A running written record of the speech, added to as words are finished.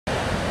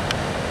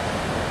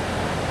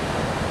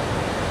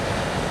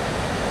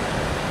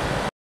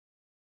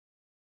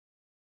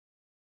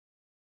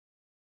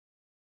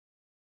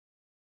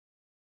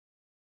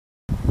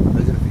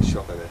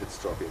shot at it, it's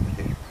dropping in the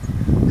head.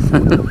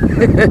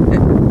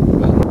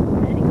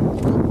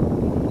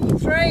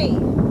 3,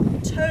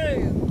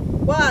 2,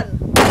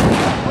 1.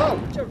 Oh,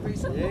 good job,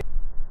 Reese. Yeah.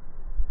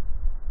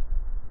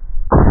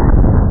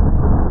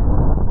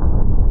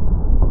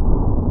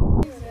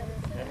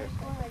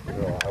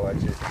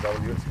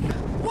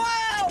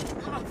 Wow!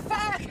 Oh,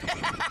 fuck!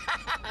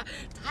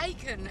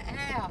 Taken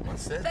out.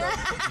 What's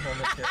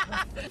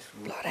that?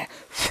 Bloody.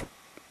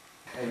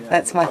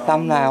 That's my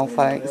thumbnail,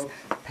 folks.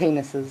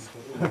 Penises.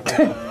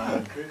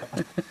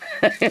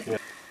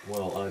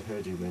 Well, I've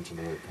heard you mention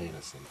the word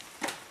penis. And...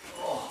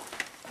 Oh.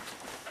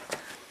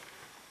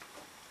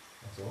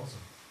 That's awesome.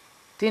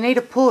 Do you need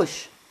a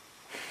push?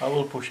 I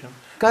will push him.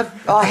 God,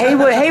 oh, he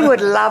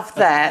would love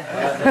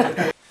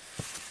that.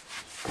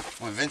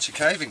 We're venture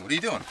caving. What are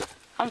you doing?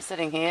 I'm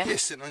sitting here. You're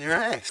sitting on your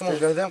ass. Come on,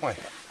 go that way.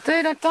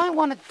 Dude, I don't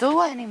want to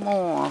do it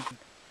anymore.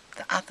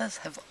 The others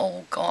have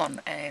all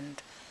gone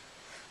and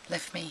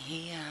left me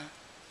here.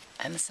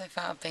 And so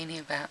far I've been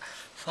here about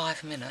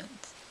 5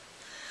 minutes.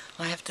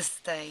 I have to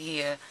stay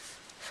here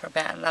for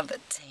about another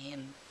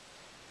 10.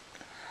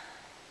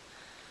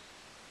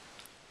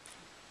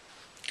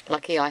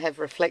 Lucky I have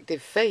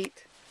reflective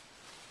feet.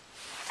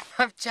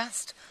 I've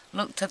just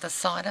looked to the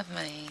side of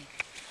me.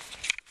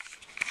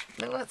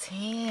 Look what's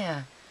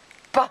here.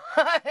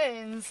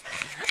 Bones!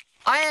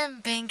 I am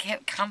being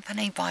kept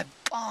company by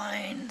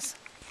bones.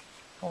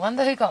 I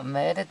wonder who got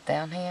murdered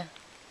down here.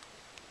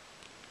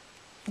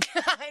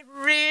 I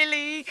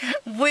really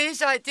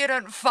wish I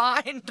didn't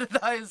find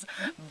those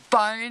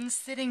bones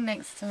sitting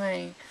next to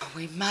me.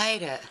 We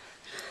made it.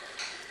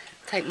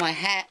 Take my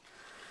hat.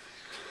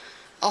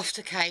 Off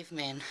to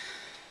cavemen.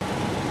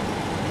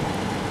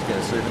 Get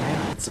a souvenir?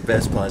 It's the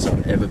best place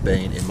I've ever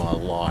been in my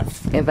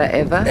life. Ever,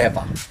 ever?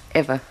 Ever.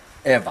 Ever.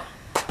 Ever.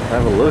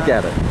 Have a look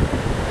at it.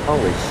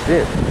 Holy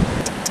shit.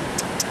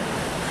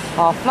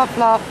 Oh, flop,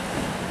 flop.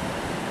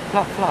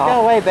 Flop, flop.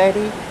 Go away,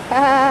 baby.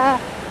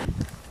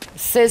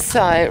 Says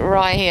so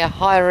right here,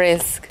 high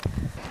risk.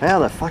 How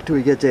the fuck do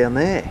we get down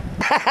there?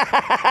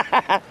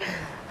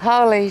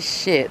 Holy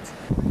shit.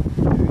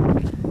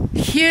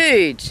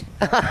 Huge.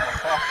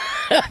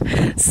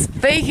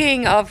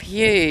 Speaking of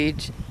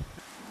huge.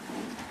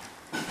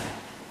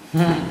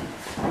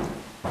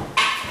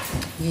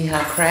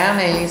 Yeah,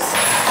 crownies.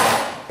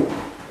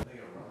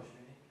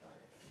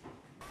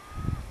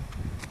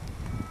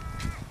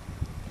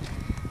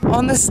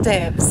 On the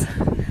steps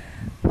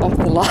of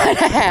the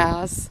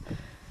lighthouse.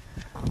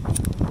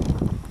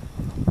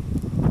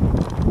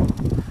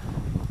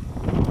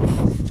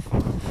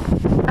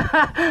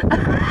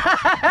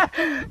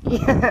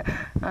 Yeah.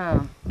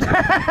 Oh.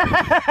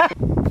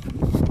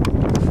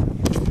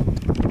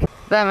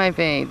 That may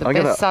be the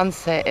best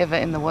sunset ever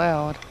in the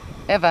world.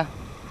 Ever.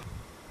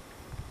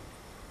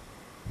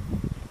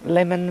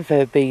 Lemon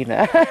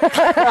verbena.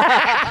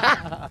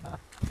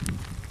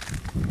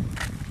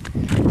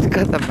 It's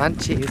got the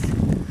munchies.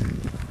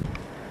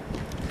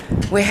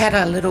 We had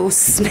a little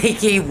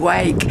sneaky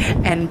wake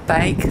and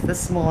bake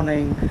this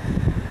morning.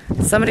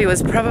 Somebody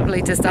was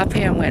probably just up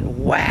here and went,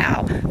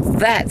 wow,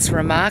 that's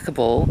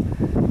remarkable.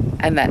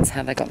 And that's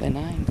how they got their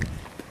name.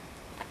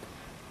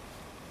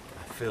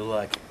 I feel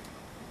like...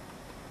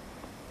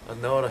 I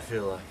know what I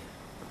feel like.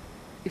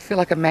 You feel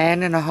like a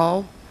man in a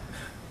hole?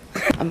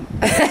 I'm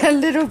a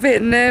little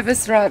bit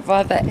nervous right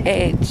by the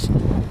edge.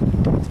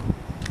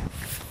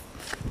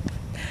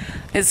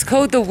 It's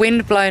called the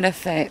windblown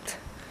effect.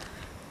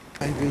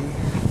 Baby,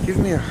 give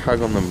me a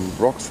hug on the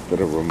rocks that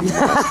are remarkable.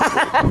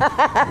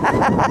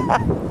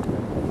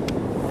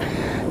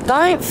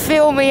 Don't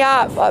fill me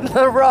up on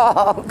the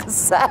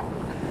rocks.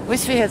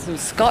 Wish we had some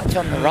scotch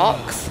on the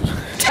rocks.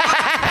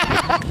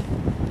 How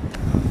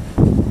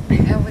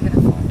are we going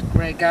to find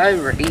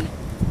Gregory?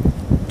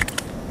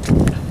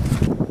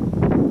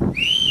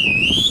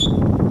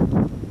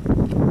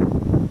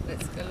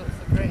 Let's go look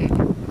for Greg.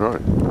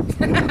 Right.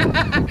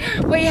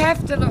 We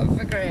have to look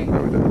for Greg.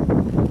 No, we don't.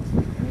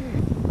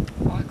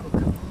 Michael,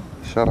 come on.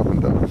 Shut up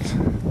and dance.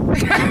 I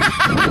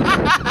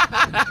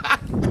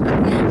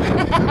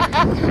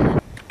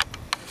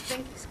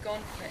think he's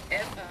gone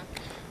forever.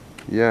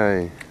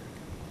 Yay.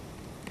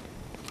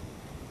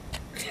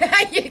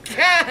 You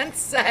can't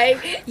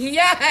say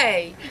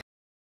yay.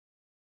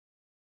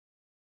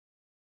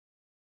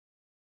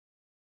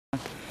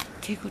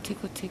 Tickle,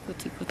 tickle, tickle,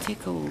 tickle,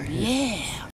 tickle. Yeah.